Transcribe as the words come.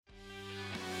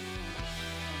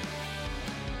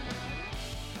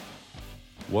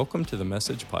Welcome to the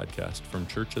Message Podcast from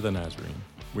Church of the Nazarene.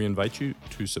 We invite you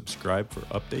to subscribe for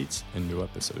updates and new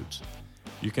episodes.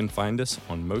 You can find us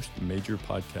on most major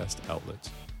podcast outlets.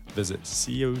 Visit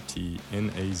cotnaz.org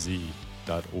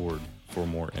for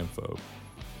more info.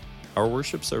 Our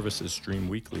worship services stream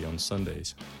weekly on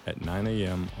Sundays at 9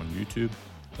 a.m. on YouTube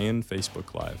and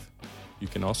Facebook Live. You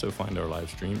can also find our live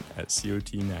stream at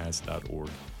cotnaz.org.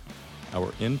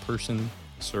 Our in-person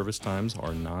service times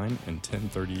are 9 and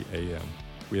 10:30 a.m.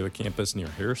 We have a campus near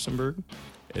Harrisonburg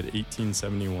at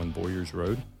 1871 Boyers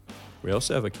Road. We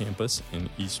also have a campus in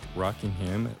East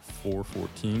Rockingham at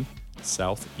 414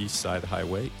 South East Side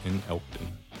Highway in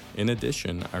Elkton. In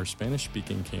addition, our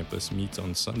Spanish-speaking campus meets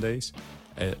on Sundays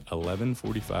at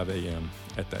 11:45 a.m.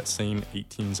 at that same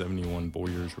 1871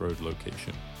 Boyers Road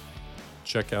location.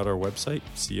 Check out our website,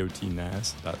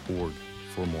 cotnaz.org,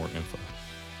 for more info.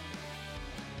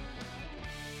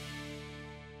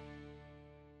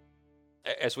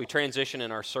 As we transition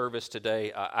in our service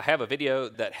today, I have a video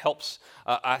that helps,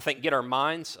 I think, get our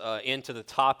minds into the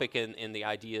topic and the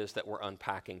ideas that we're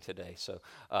unpacking today. So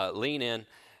lean in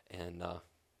and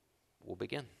we'll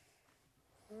begin.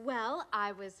 Well,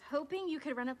 I was hoping you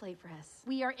could run a plate for us.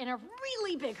 We are in a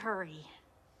really big hurry.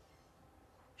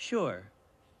 Sure.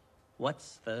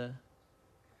 What's the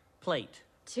plate?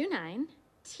 29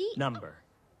 T Number.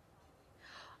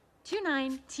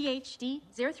 29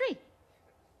 THD03.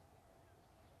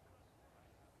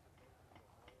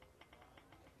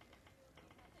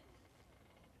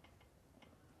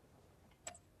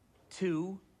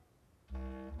 Two.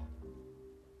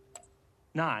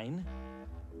 9.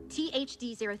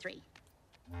 THD03.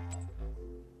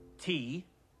 T.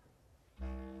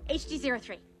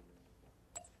 HD03.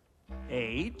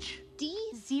 H.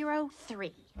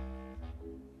 D03.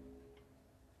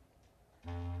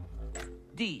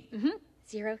 D.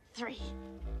 03.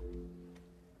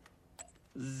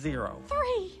 0.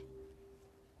 3.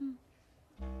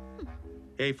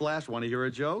 Hey, Flash, want to hear a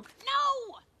joke? No!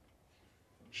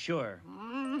 Sure.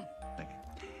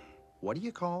 What do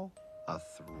you call a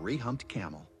three-humped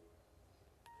camel?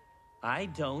 I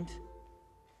don't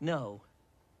know.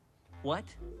 What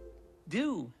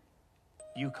do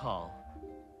you call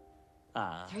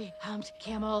a Three-humped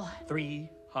camel.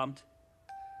 three-humped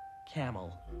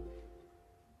camel?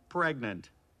 Pregnant.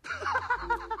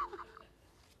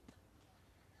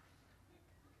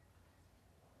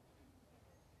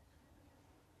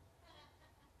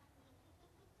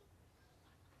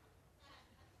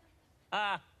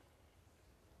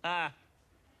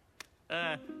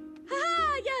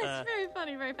 Yes, very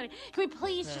funny, very funny. Can we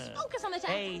please just focus on the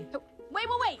text? Hey.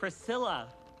 Wait. Priscilla.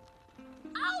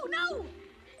 Oh, no!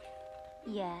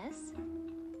 Yes?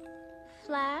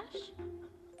 Flash?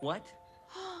 What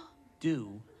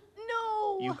do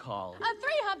No! you call A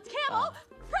three-humped camel?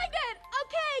 Pregnant!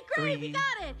 Okay, great, we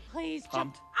got it. Please, just...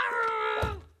 humped?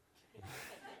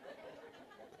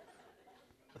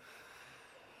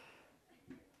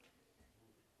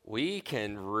 We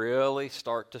can really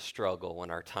start to struggle when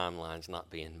our timeline's not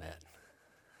being met.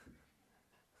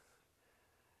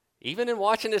 Even in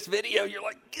watching this video, you're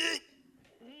like,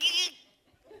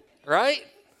 right?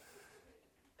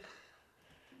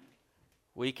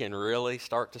 We can really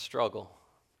start to struggle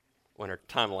when our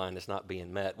timeline is not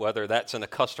being met, whether that's in a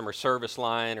customer service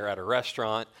line or at a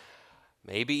restaurant,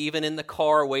 maybe even in the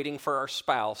car waiting for our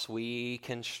spouse. We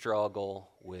can struggle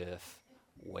with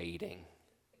waiting.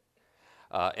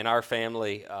 In our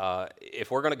family,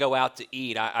 if we're going to go out to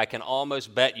eat, I can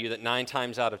almost bet you that 9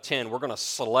 times out of 10, we're going to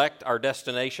select our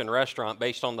destination restaurant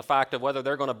based on the fact of whether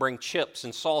they're going to bring chips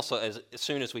and salsa as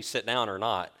soon as we sit down or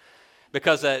not.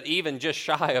 Because at even just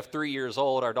shy of 3 years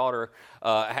old, our daughter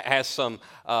has some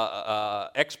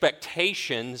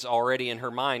expectations already in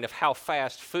her mind of how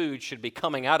fast food should be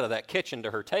coming out of that kitchen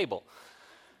to her table.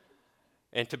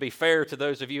 And to be fair to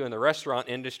those of you in the restaurant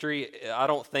industry, I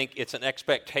don't think it's an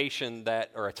expectation that,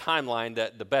 or a timeline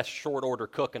that the best short order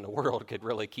cook in the world could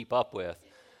really keep up with.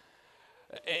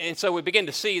 And so we begin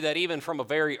to see that even from a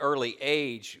very early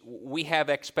age, we have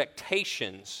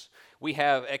expectations. We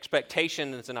have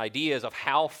expectations and ideas of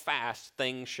how fast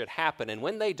things should happen. And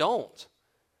when they don't,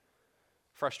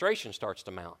 frustration starts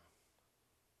to mount.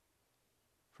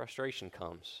 Frustration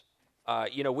comes.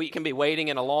 We can be waiting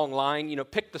in a long line.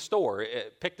 Pick the store.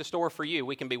 Pick the store for you.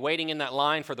 We can be waiting in that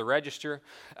line for the register.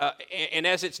 And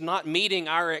as it's not meeting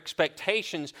our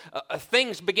expectations,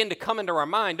 things begin to come into our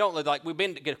mind, don't they? Like we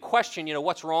begin to get a question,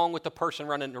 what's wrong with the person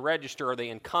running the register? Are they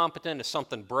incompetent? Is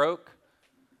something broke?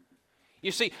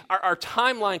 You see, our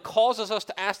timeline causes us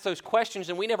to ask those questions,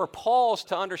 and we never pause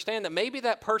to understand that maybe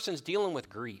that person's dealing with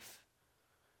grief.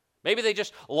 Maybe they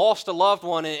just lost a loved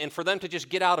one, and for them to just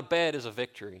get out of bed is a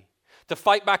victory. To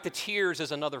fight back the tears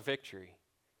is another victory.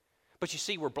 But you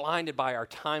see, we're blinded by our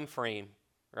time frame,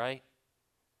 right?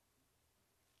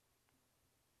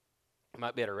 We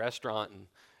might be at a restaurant and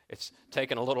it's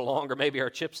taking a little longer. Maybe our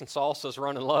chips and salsa's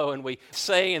running low, and we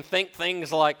say and think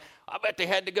things like, I bet they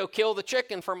had to go kill the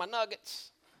chicken for my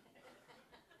nuggets.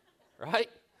 Right?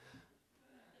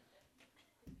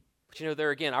 But you know,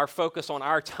 there again, our focus on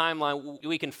our timeline,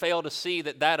 we can fail to see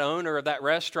that owner of that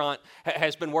restaurant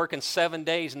has been working 7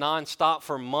 days nonstop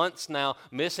for months now,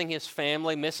 missing his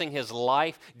family, missing his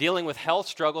life, dealing with health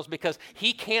struggles because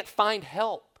he can't find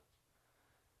help.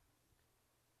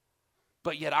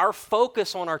 But yet our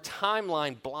focus on our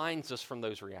timeline blinds us from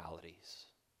those realities.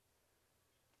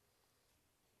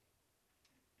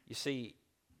 You see,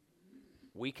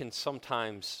 we can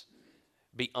sometimes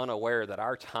be unaware that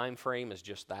our time frame is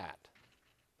just that,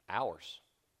 ours.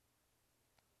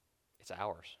 It's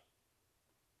ours.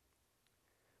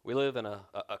 We live in a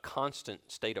constant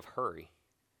state of hurry.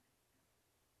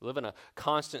 We live in a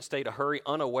constant state of hurry,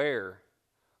 unaware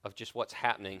of just what's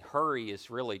happening. Hurry is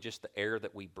really just the air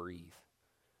that we breathe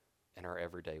in our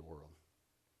everyday world.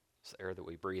 It's the air that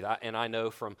we breathe. I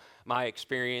know from my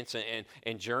experience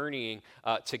and journeying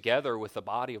together with the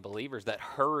body of believers that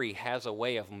hurry has a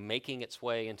way of making its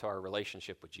way into our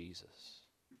relationship with Jesus,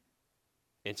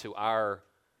 into our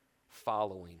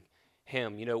following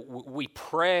Him. You know, we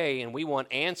pray and we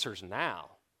want answers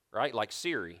now, right? Like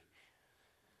Siri.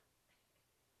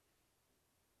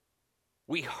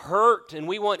 We hurt and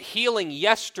we want healing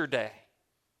yesterday.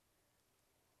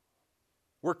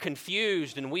 We're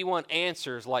confused and we want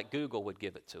answers like Google would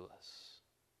give it to us.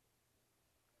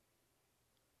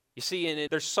 You see, and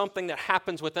there's something that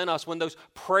happens within us when those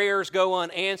prayers go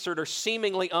unanswered or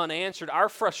seemingly unanswered. Our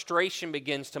frustration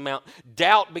begins to mount.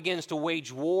 Doubt begins to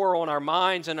wage war on our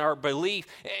minds and our belief.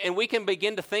 And we can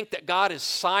begin to think that God is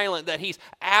silent, that He's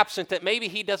absent, that maybe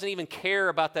He doesn't even care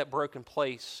about that broken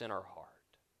place in our heart.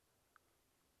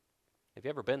 Have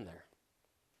you ever been there?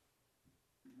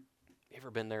 Have you ever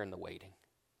been there in the waiting?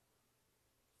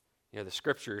 You know, the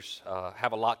scriptures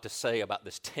have a lot to say about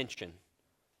this tension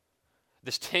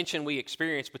we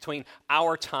experience between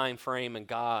our time frame and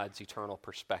God's eternal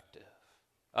perspective.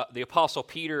 The Apostle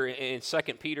Peter in 2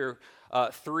 Peter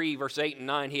 3, verse 8 and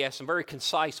 9, he has some very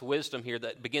concise wisdom here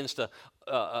that begins to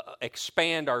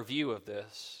expand our view of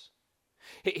this.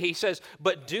 He says,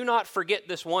 but do not forget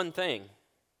this one thing.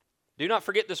 Do not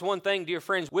forget this one thing, dear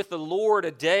friends. With the Lord,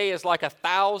 a day is like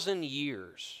 1,000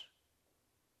 years.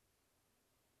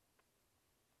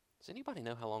 Does anybody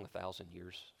know how long 1,000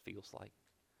 years feels like?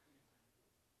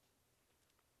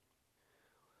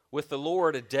 With the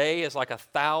Lord, a day is like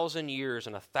 1,000 years,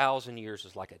 and 1,000 years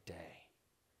is like a day.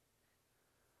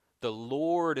 The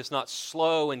Lord is not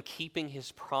slow in keeping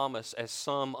His promise, as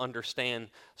some understand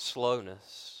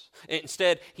slowness.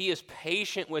 Instead, He is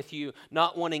patient with you,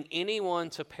 not wanting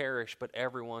anyone to perish, but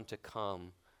everyone to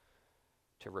come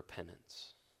to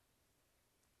repentance.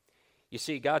 You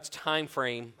see, God's time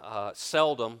frame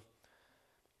seldom,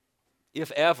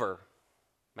 if ever,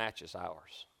 matches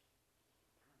ours.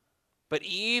 But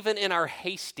even in our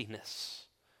hastiness,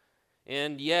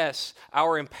 and yes,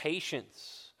 our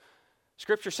impatience,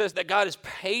 Scripture says that God is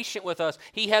patient with us.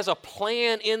 He has a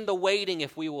plan in the waiting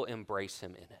if we will embrace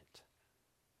Him in it.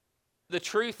 The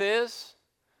truth is,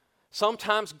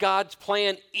 sometimes God's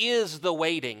plan is the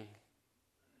waiting.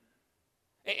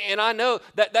 And I know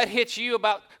that hits you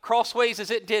about crossways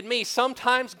as it did me.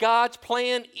 Sometimes God's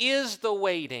plan is the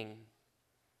waiting.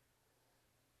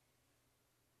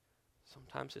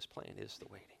 Sometimes His plan is the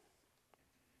waiting.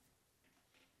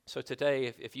 So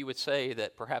today, if you would say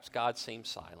that perhaps God seems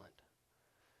silent,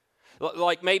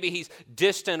 like maybe He's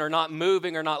distant or not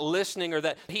moving or not listening or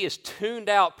that He is tuned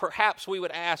out, perhaps we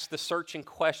would ask the searching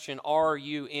question, are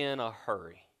you in a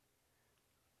hurry?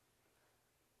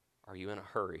 Are you in a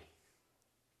hurry?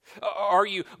 Are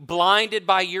you blinded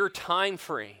by your time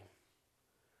frame?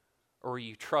 Or are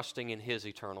you trusting in His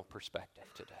eternal perspective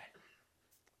today?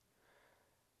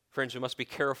 Friends, we must be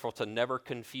careful to never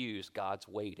confuse God's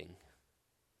waiting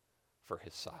for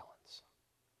His silence.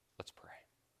 Let's pray.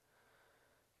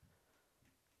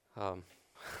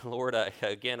 Lord, I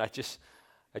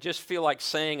just feel like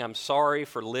saying I'm sorry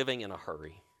for living in a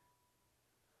hurry.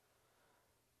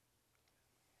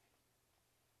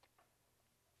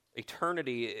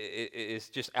 Eternity is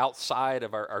just outside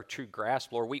of our true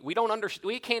grasp, Lord.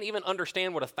 We can't even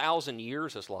understand what 1,000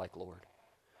 years is like, Lord.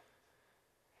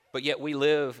 But yet we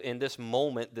live in this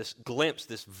moment, this glimpse,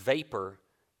 this vapor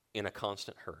in a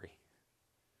constant hurry.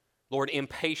 Lord,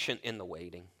 impatient in the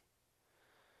waiting.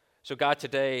 So God,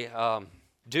 today,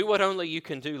 Do what only you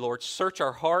can do, Lord. Search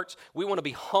our hearts. We want to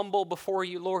be humble before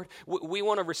you, Lord. We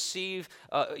want to receive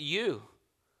you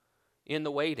in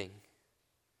the waiting.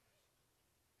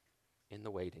 In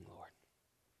the waiting, Lord.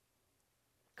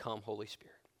 Come, Holy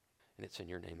Spirit. And it's in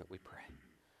your name that we pray.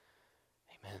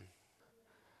 Amen.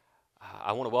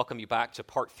 I want to welcome you back to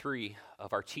part 3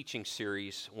 of our teaching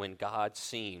series, When God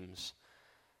Seems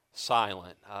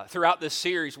Silent. Throughout this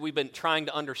series, we've been trying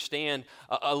to understand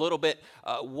a little bit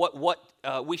what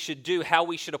we should do, how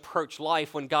we should approach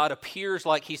life when God appears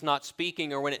like He's not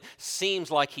speaking or when it seems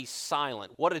like He's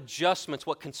silent. What adjustments,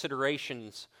 what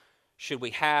considerations should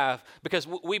we have? Because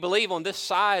we believe on this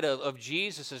side of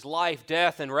Jesus' life,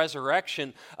 death, and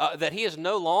resurrection that He is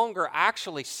no longer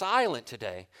actually silent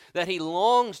today, that He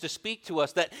longs to speak to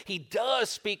us, that He does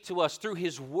speak to us through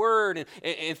His Word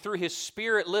and through His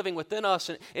Spirit living within us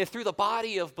and through the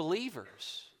body of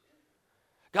believers.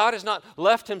 God has not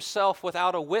left Himself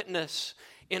without a witness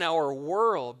in our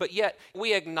world, but yet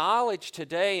we acknowledge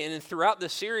today and throughout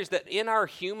this series that in our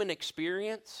human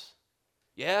experience,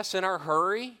 yes, in our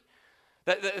hurry,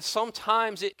 that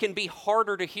sometimes it can be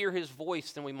harder to hear His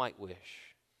voice than we might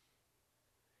wish.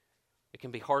 It can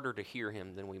be harder to hear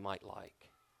Him than we might like.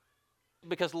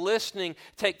 Because listening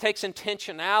takes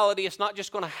intentionality. It's not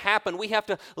just going to happen. We have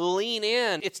to lean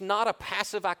in. It's not a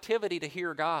passive activity to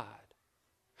hear God.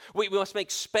 We must make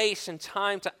space and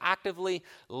time to actively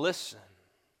listen.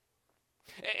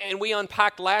 And we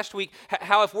unpacked last week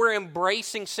how if we're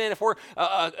embracing sin, if we're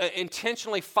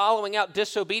intentionally following out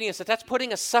disobedience, that's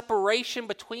putting a separation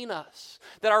between us,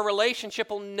 that our relationship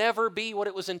will never be what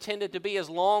it was intended to be as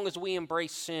long as we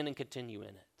embrace sin and continue in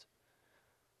it.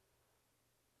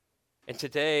 And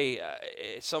today,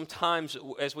 sometimes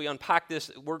as we unpack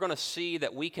this, we're going to see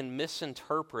that we can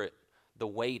misinterpret the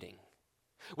waiting.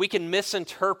 We can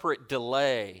misinterpret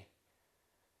delay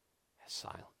as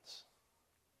silence.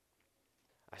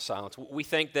 Silence. We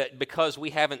think that because we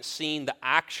haven't seen the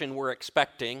action we're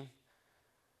expecting,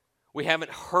 we haven't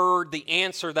heard the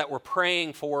answer that we're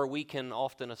praying for, we can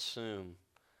often assume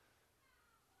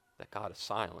that God is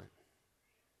silent.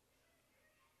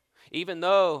 Even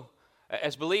though,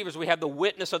 as believers, we have the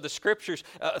witness of the Scriptures,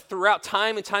 throughout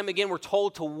time and time again, we're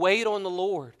told to wait on the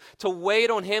Lord, to wait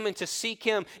on Him and to seek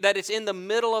Him, that it's in the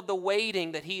middle of the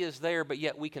waiting that He is there, but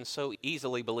yet we can so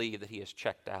easily believe that He has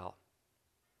checked out.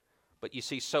 But you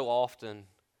see, so often,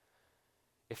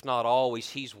 if not always,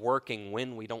 He's working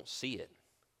when we don't see it.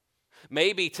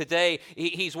 Maybe today,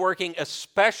 He's working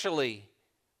especially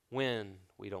when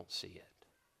we don't see it.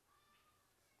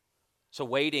 So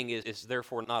waiting is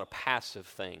therefore not a passive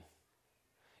thing.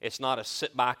 It's not a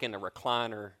sit back in a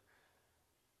recliner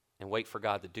and wait for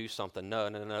God to do something.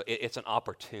 No. It's an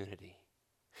opportunity.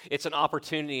 It's an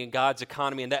opportunity in God's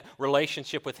economy and that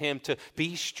relationship with Him to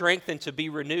be strengthened, to be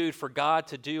renewed, for God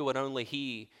to do what only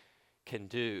He can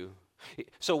do.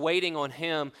 So waiting on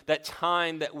Him, that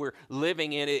time that we're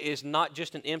living in, is not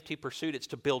just an empty pursuit, it's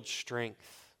to build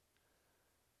strength.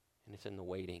 And it's in the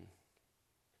waiting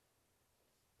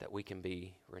that we can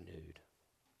be renewed.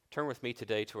 Turn with me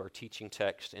today to our teaching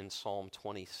text in Psalm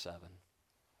 27.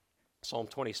 Psalm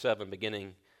 27,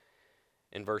 beginning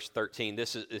in verse 13.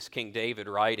 This is King David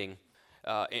writing.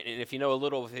 And if you know a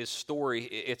little of his story,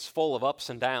 it's full of ups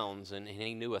and downs, and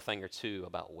he knew a thing or two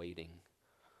about waiting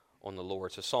on the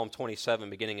Lord. So Psalm 27,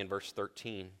 beginning in verse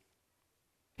 13.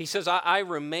 He says, I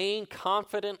remain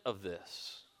confident of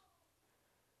this.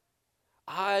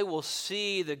 I will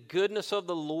see the goodness of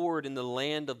the Lord in the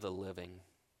land of the living.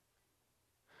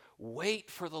 Wait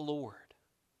for the Lord.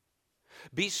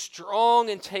 Be strong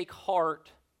and take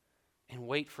heart and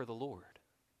wait for the Lord.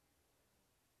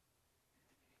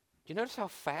 Do you notice how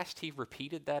fast he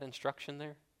repeated that instruction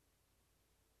there?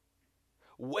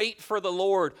 Wait for the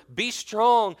Lord. Be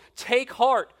strong. Take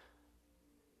heart.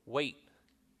 Wait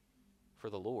for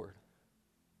the Lord.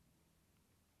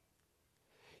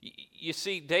 You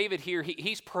see, David here,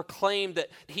 he's proclaimed that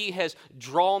he has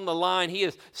drawn the line. He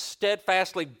is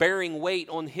steadfastly bearing weight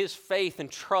on his faith and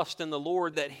trust in the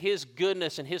Lord, that His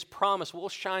goodness and His promise will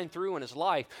shine through in his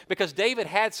life. Because David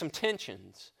had some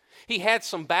tensions. He had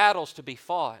some battles to be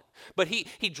fought. But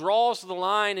he draws the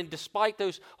line, and despite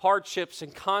those hardships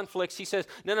and conflicts, he says,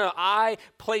 no, I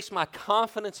place my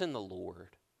confidence in the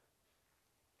Lord.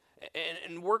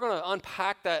 And we're going to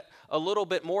unpack that a little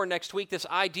bit more next week, this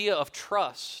idea of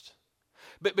trust.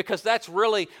 But because that's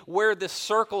really where this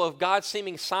circle of God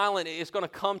seeming silent is going to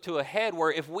come to a head,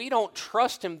 where if we don't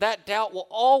trust Him, that doubt will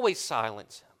always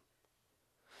silence Him.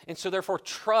 And so therefore,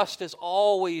 trust is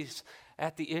always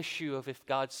at the issue of if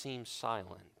God seems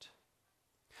silent.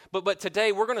 But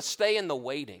today, we're going to stay in the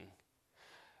waiting,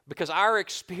 because our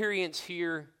experience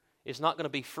here is not going to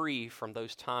be free from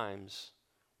those times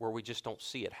where we just don't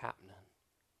see it happening,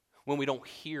 when we don't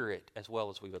hear it as well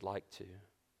as we would like to.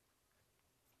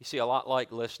 You see, a lot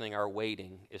like listening, our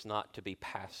waiting is not to be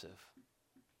passive.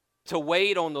 To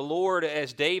wait on the Lord,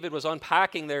 as David was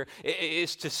unpacking there,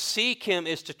 is to seek Him,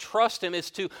 is to trust Him, is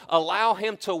to allow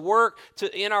Him to work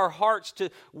in our hearts, to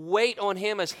wait on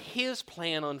Him as His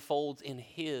plan unfolds in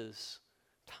His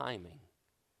timing.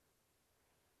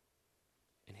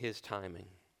 In His timing.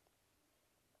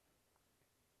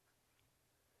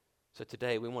 So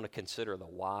today we want to consider the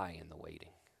why in the waiting.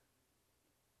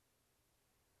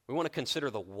 We want to consider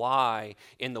the why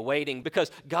in the waiting, because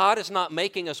God is not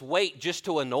making us wait just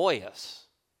to annoy us.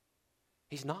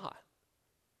 He's not.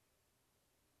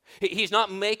 He's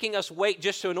not making us wait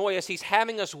just to annoy us. He's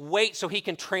having us wait so He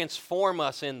can transform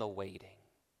us in the waiting.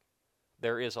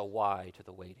 There is a why to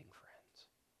the waiting, friends.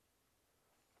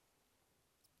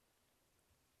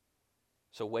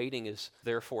 So waiting is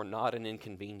therefore not an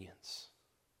inconvenience.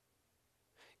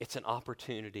 It's an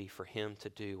opportunity for Him to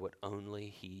do what only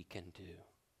He can do.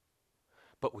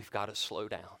 But we've got to slow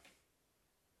down.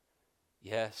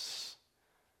 Yes,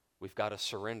 we've got to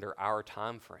surrender our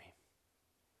time frame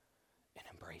and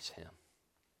embrace Him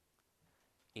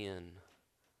in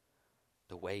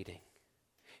the waiting.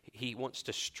 He wants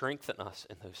to strengthen us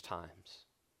in those times.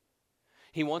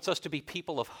 He wants us to be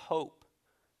people of hope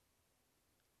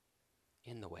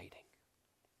in the waiting.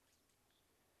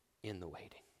 In the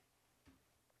waiting.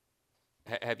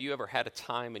 Have you ever had a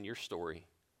time in your story,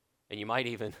 and you might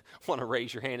even want to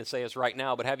raise your hand and say it's right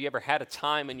now, but have you ever had a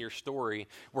time in your story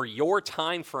where your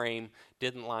time frame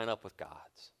didn't line up with God's?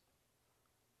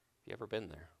 Have you ever been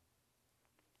there?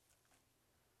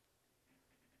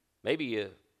 Maybe you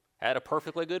had a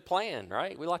perfectly good plan,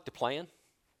 right? We like to plan,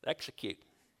 execute,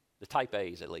 the type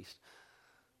A's at least.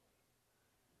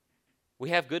 We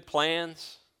have good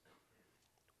plans.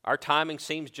 Our timing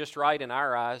seems just right in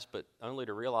our eyes, but only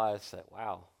to realize that,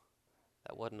 wow,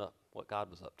 that wasn't what God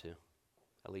was up to,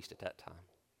 at least at that time.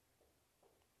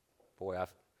 Boy,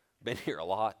 I've been here a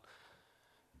lot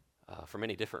for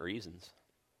many different reasons.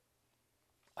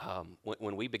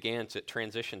 When we began to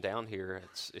transition down here,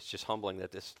 it's just humbling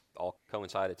that this all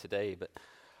coincided today, but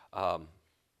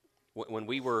when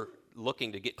we were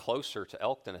looking to get closer to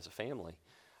Elkton as a family,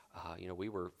 we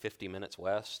were 50 minutes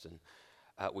west, and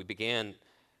we began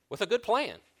with a good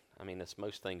plan. I mean, as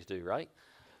most things do, right?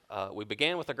 We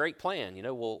began with a great plan.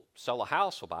 We'll sell a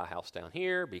house, we'll buy a house down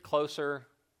here, be closer,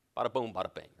 bada boom,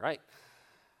 bada bing, right?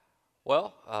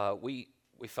 Well, we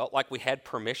felt like we had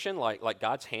permission, like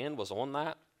God's hand was on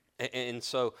that. And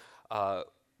so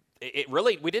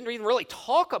we didn't even really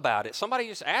talk about it. Somebody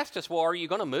just asked us, well, are you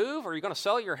going to move? Are you going to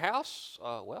sell your house?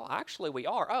 Well, actually we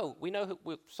are. Oh, we know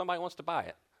somebody wants to buy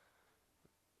it.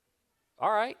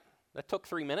 All right. That took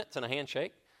 3 minutes and a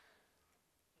handshake.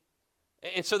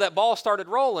 And so that ball started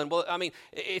rolling. Well, I mean,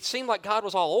 it seemed like God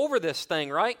was all over this thing,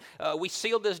 right? We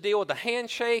sealed this deal with a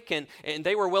handshake, and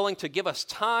they were willing to give us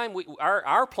time.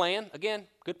 Our plan, again,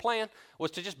 good plan,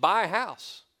 was to just buy a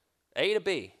house, A to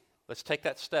B. Let's take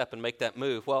that step and make that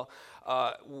move. Well,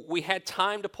 we had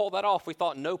time to pull that off. We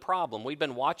thought, no problem. We'd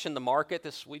been watching the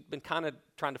market. We'd been kind of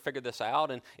trying to figure this out,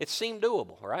 and it seemed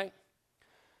doable, right?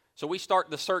 So we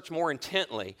start the search more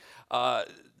intently.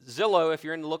 Zillow, if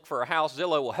you're in the look for a house,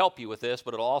 Zillow will help you with this,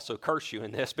 but it'll also curse you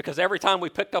in this, because every time we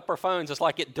picked up our phones, it's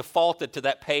like it defaulted to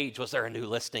that page. Was there a new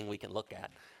listing we can look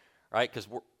at, right? Because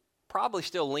we're probably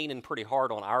still leaning pretty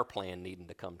hard on our plan needing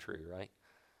to come true, right?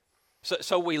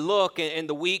 So we look, and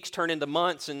the weeks turn into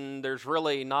months, and there's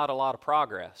really not a lot of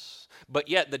progress. But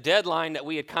yet the deadline that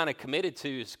we had kind of committed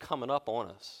to is coming up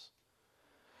on us.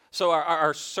 So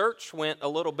our search went a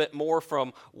little bit more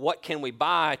from what can we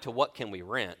buy to what can we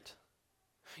rent.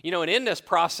 And in this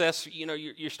process,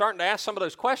 you're starting to ask some of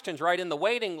those questions, right? In the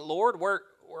waiting, Lord, where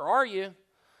are you?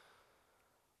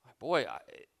 Boy,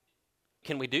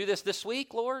 can we do this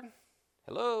week, Lord?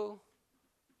 Hello?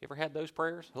 You ever had those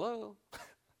prayers? Hello?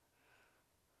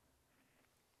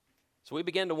 So we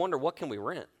began to wonder, what can we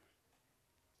rent?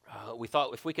 We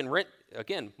thought if we can rent,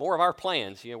 again, more of our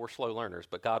plans, we're slow learners,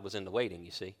 but God was in the waiting,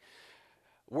 you see.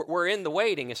 We're in the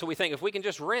waiting, and so we think if we can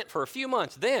just rent for a few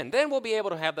months, then we'll be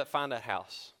able to find that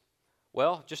house.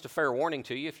 Well, just a fair warning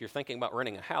to you, if you're thinking about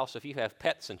renting a house, if you have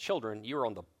pets and children, you're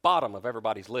on the bottom of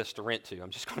everybody's list to rent to.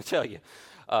 I'm just going to tell you.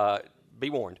 Be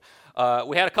warned.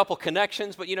 We had a couple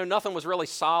connections, but nothing was really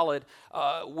solid.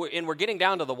 And we're getting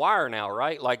down to the wire now,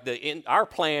 right? Like our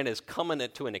plan is coming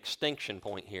to an extinction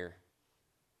point here.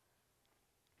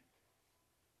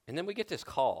 And then we get this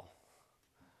call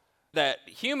that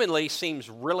humanly seems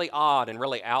really odd and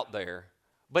really out there,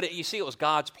 but you see, it was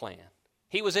God's plan.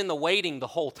 He was in the waiting the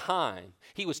whole time.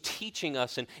 He was teaching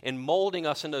us and molding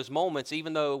us in those moments,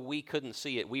 even though we couldn't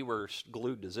see it. We were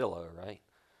glued to Zillow, right?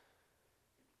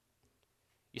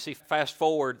 You see, fast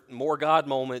forward, more God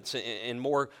moments and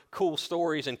more cool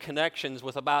stories and connections.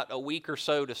 With about a week or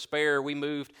so to spare, we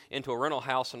moved into a rental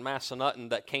house in Massanutten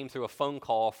that came through a phone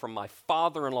call from my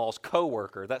father-in-law's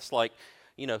coworker. That's like,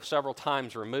 several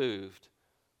times removed.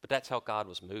 But that's how God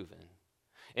was moving.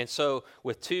 And so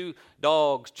with 2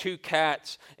 dogs, 2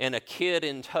 cats, and a kid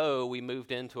in tow, we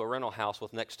moved into a rental house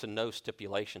with next to no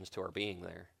stipulations to our being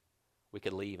there. We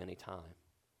could leave anytime.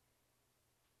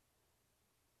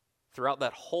 Throughout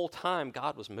that whole time,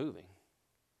 God was moving.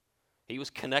 He was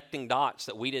connecting dots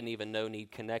that we didn't even know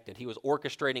need connected. He was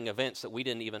orchestrating events that we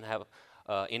didn't even have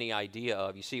any idea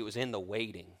of. You see, it was in the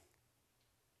waiting.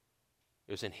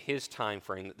 It was in His time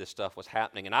frame that this stuff was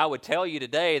happening. And I would tell you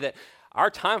today that our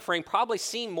time frame probably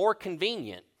seemed more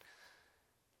convenient,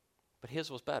 but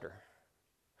His was better.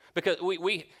 Because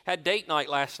we had date night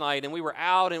last night, and we were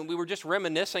out, and we were just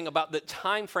reminiscing about the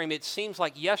time frame. It seems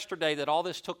like yesterday that all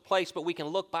this took place, but we can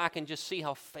look back and just see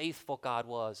how faithful God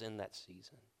was in that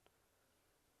season.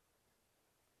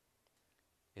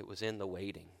 It was in the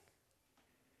waiting.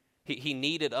 He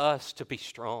needed us to be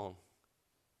strong,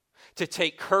 to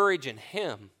take courage in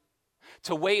Him,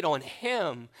 to wait on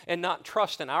Him and not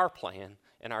trust in our plan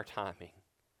and our timing.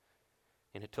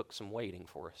 And it took some waiting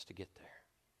for us to get there.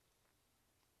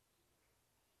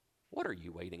 What are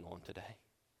you waiting on today?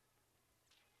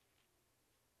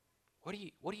 What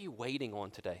are you waiting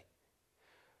on today?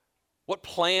 What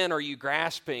plan are you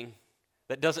grasping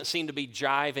that doesn't seem to be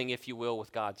jiving, if you will,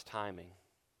 with God's timing?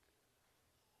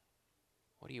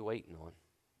 What are you waiting on?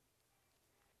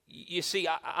 You see,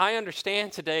 I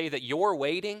understand today that your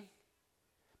waiting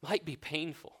might be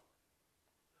painful.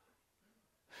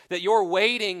 That your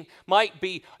waiting might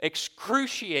be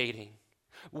excruciating.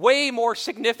 Way more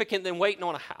significant than waiting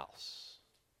on a house.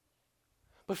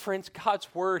 But friends,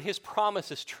 God's word, His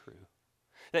promise is true.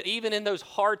 That even in those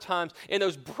hard times, in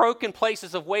those broken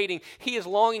places of waiting, He is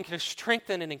longing to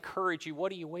strengthen and encourage you.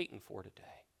 What are you waiting for today?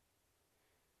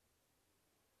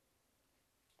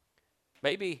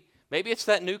 Maybe it's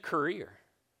that new career.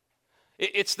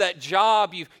 It's that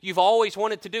job you've always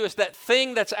wanted to do. It's that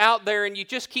thing that's out there and you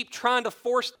just keep trying to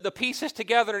force the pieces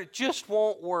together and it just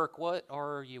won't work. What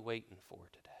are you waiting for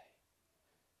today?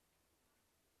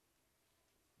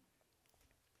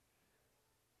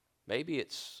 Maybe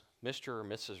it's Mr. or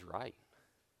Mrs. Right.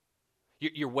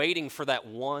 You're waiting for that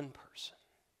one person.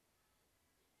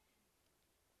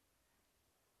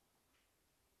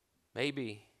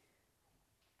 Maybe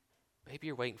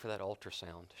you're waiting for that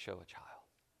ultrasound to show a child.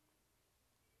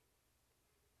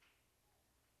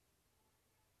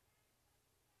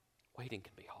 Waiting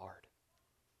can be hard.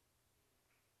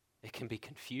 It can be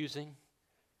confusing,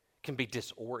 it can be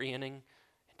disorienting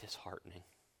and disheartening.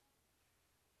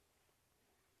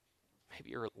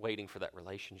 Maybe you're waiting for that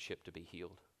relationship to be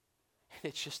healed, and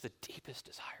it's just the deepest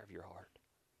desire of your heart.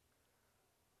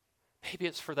 Maybe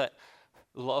it's for that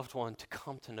loved one to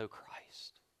come to know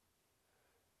Christ,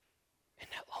 and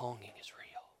that longing is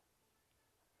real,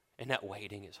 and that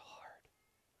waiting is hard.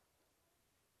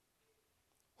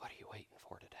 What are you waiting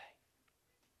for today?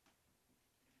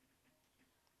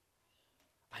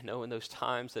 I know in those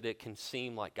times that it can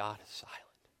seem like God is silent.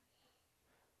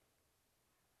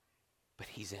 But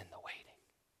He's in the waiting.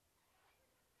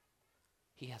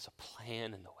 He has a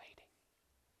plan in the waiting.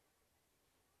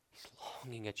 He's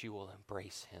longing that you will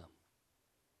embrace Him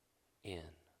in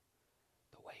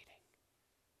the waiting.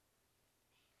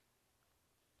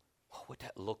 What would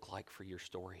that look like for your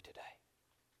story today?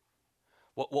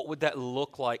 What would that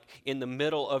look like in the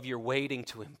middle of your waiting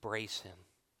to embrace Him?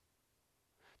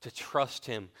 To trust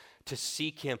Him, to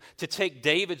seek Him, to take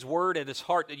David's word at his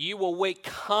heart that you will wait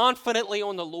confidently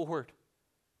on the Lord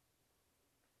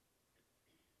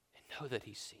and know that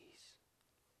He sees.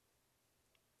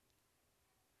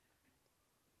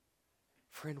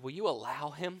 Friend, will you allow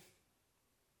Him?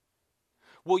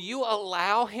 Will you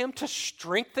allow Him to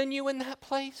strengthen you in that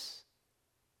place?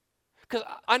 Because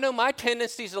I know my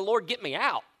tendency is, the Lord, get me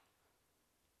out.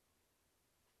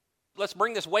 Let's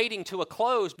bring this waiting to a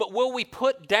close, but will we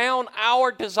put down our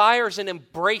desires and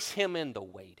embrace Him in the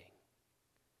waiting?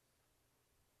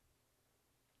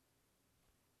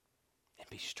 And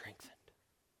be strengthened.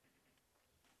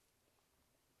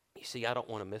 You see, I don't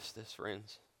want to miss this,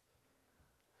 friends.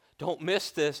 Don't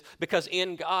miss this, because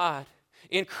in God,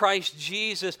 in Christ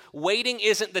Jesus, waiting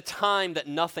isn't the time that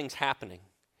nothing's happening.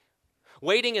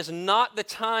 Waiting is not the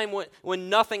time when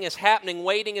nothing is happening.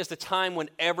 Waiting is the time when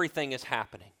everything is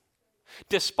happening.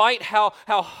 Despite how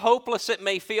hopeless it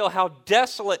may feel, how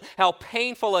desolate, how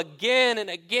painful, again and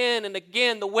again and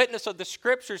again, the witness of the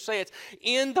Scriptures say it's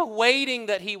in the waiting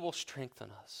that He will strengthen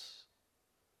us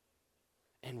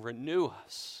and renew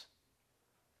us.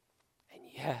 And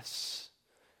yes,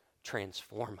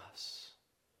 transform us.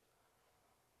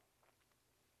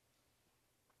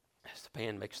 As the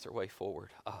band makes their way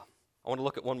forward, I want to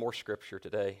look at one more scripture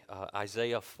today,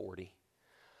 Isaiah 40.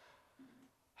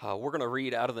 We're going to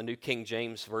read out of the New King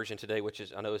James Version today, which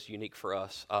I know is unique for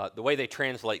us. The way they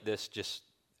translate this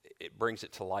it brings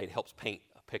it to light, helps paint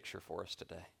a picture for us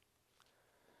today.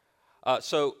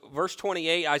 So verse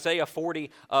 28, Isaiah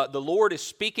 40, the Lord is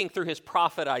speaking through His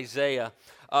prophet Isaiah.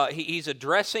 He's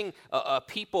addressing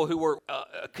people who were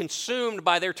consumed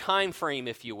by their time frame,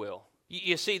 if you will.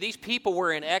 You see, these people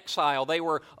were in exile. They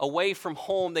were away from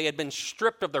home. They had been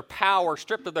stripped of their power,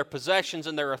 stripped of their possessions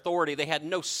and their authority. They had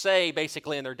no say,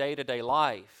 basically, in their day-to-day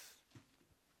life.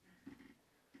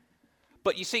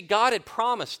 But you see, God had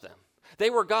promised them. They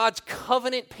were God's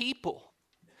covenant people.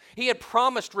 He had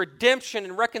promised redemption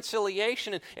and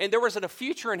reconciliation, and there was a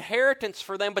future inheritance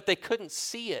for them, but they couldn't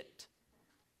see it.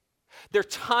 Their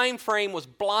time frame was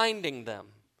blinding them,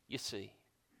 you see.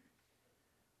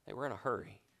 They were in a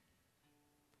hurry.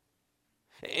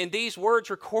 And these words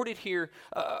recorded here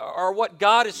are what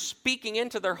God is speaking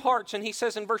into their hearts. And He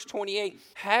says in verse 28,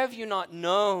 have you not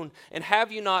known and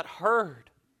have you not heard?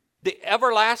 The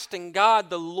everlasting God,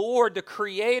 the Lord, the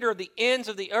Creator of the ends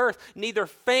of the earth, neither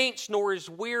faints nor is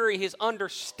weary. His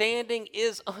understanding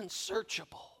is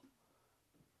unsearchable.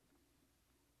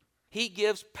 He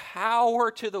gives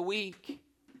power to the weak,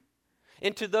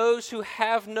 and to those who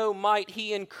have no might,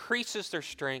 He increases their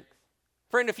strength.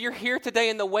 Friend, if you're here today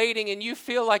in the waiting and you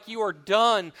feel like you are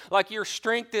done, like your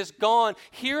strength is gone,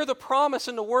 hear the promise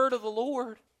in the word of the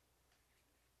Lord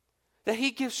that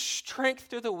He gives strength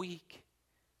to the weak.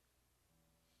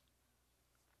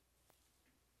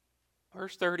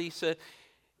 Verse 30 said,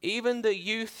 even the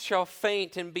youth shall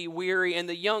faint and be weary, and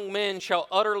the young men shall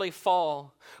utterly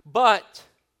fall. But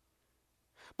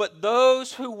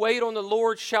those who wait on the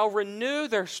Lord shall renew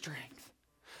their strength.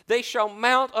 They shall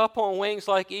mount up on wings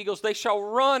like eagles. They shall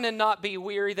run and not be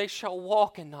weary. They shall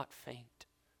walk and not faint.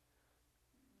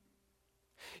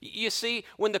 You see,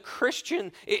 when the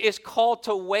Christian is called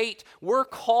to wait, we're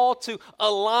called to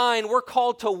align. We're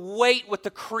called to wait with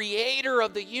the Creator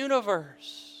of the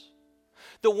universe.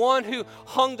 The one who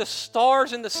hung the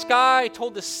stars in the sky,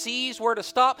 told the seas where to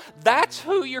stop. That's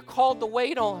who you're called to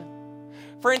wait on.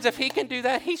 Friends, if He can do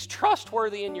that, He's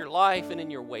trustworthy in your life and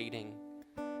in your waiting.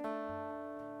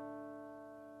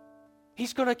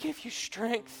 He's going to give you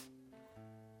strength.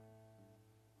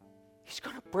 He's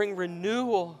going to bring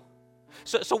renewal.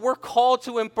 So we're called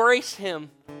to embrace Him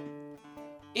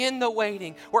in the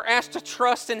waiting. We're asked to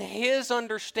trust in His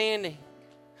understanding,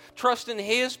 trust in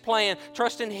His plan,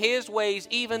 trust in His ways,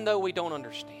 even though we don't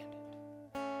understand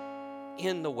it.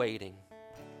 In the waiting.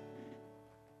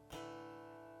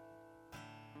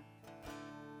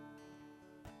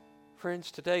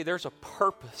 Friends, today there's a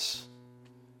purpose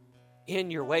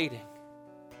in your waiting.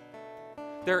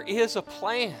 There is a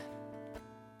plan.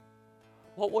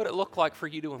 What would it look like for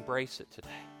you to embrace it today?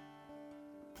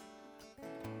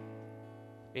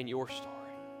 In your story.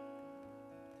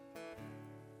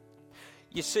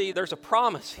 You see, there's a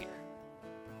promise here.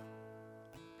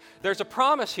 There's a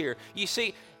promise here. You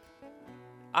see,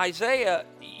 Isaiah,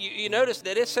 you notice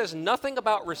that it says nothing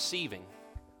about receiving.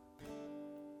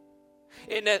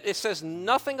 It says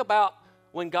nothing about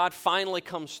when God finally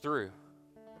comes through.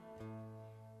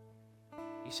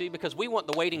 You see, because we want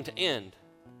the waiting to end.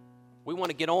 We want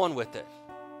to get on with it.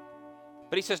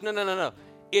 But He says, no.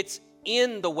 It's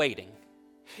in the waiting.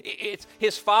 It's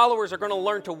His followers are going to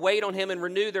learn to wait on Him and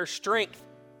renew their strength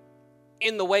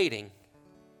in the waiting.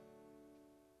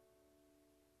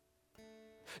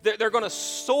 They're going to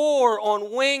soar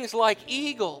on wings like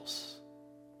eagles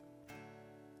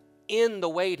in the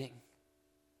waiting.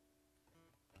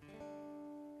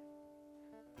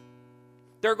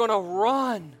 They're going to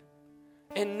run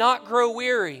and not grow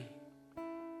weary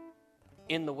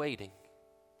in the waiting.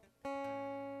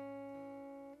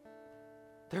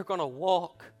 They're going to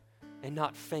walk and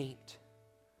not faint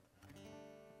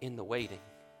in the waiting.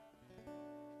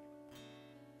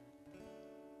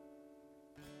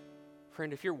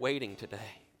 Friend, if you're waiting today,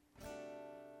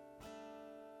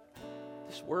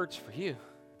 this word's for you.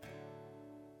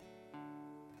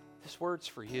 This word's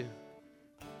for you.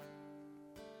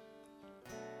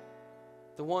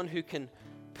 The one who can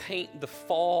paint the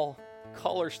fall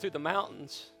colors through the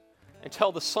mountains and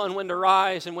tell the sun when to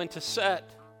rise and when to set.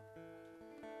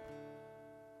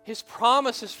 His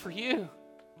promise is for you.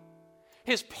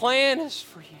 His plan is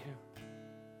for you.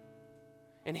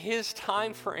 And His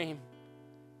time frame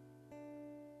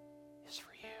is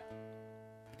for you.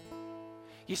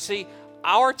 You see,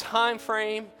 our time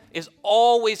frame is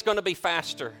always going to be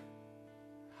faster.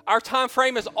 Our time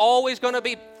frame is always going to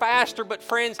be faster, but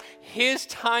friends, His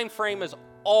time frame is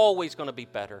always going to be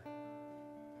better.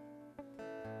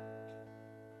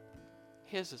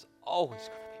 His is always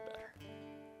going to be better.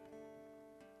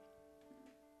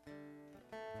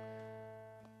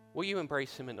 Will you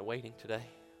embrace Him in the waiting today?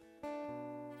 And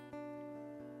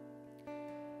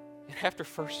after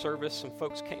first service, some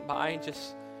folks came by and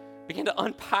just began to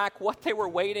unpack what they were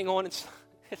waiting on. It's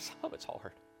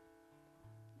hard.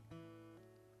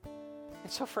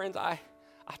 And so, friends, I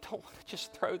don't want to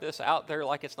just throw this out there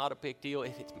like it's not a big deal.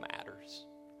 It matters.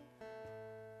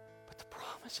 But the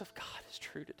promise of God is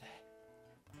true today.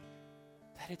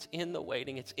 That it's in the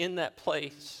waiting. It's in that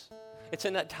place. It's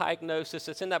in that diagnosis.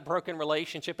 It's in that broken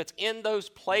relationship. It's in those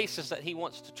places that He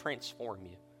wants to transform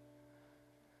you.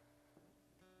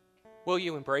 Will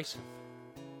you embrace Him?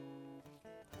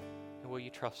 And will you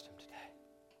trust Him today?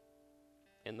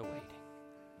 In the waiting.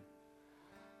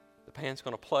 The band's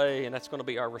going to play, and that's going to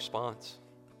be our response.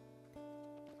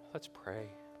 Let's pray.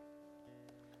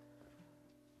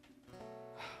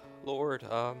 Lord,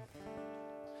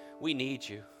 we need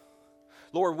You.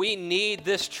 Lord, we need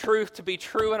this truth to be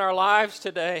true in our lives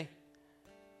today.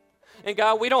 And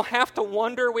God, we don't have to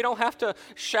wonder. We don't have to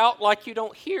shout like You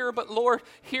don't hear, but Lord,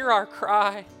 hear our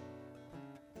cry.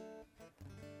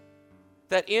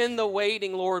 That in the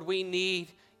waiting, Lord, we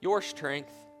need Your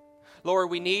strength.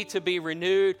 Lord, we need to be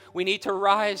renewed. We need to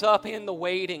rise up in the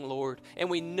waiting, Lord. And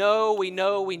we know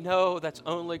that's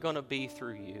only going to be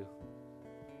through You.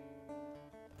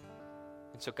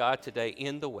 And so, God, today,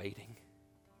 in the waiting,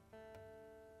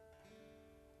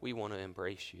 we want to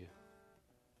embrace You.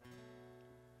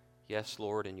 Yes,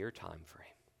 Lord, in Your time frame.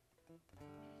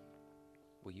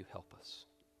 Will You help us?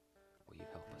 Will You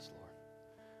help us, Lord?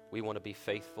 We want to be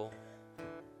faithful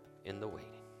in the waiting.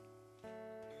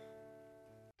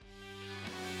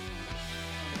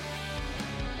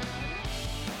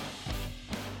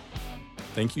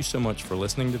 Thank you so much for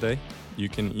listening today. You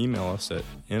can email us at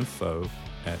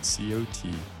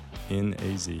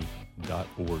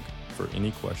info@cotnaz.org for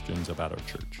any questions about our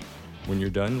church. When you're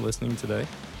done listening today,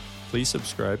 please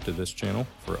subscribe to this channel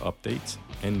for updates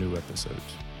and new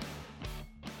episodes.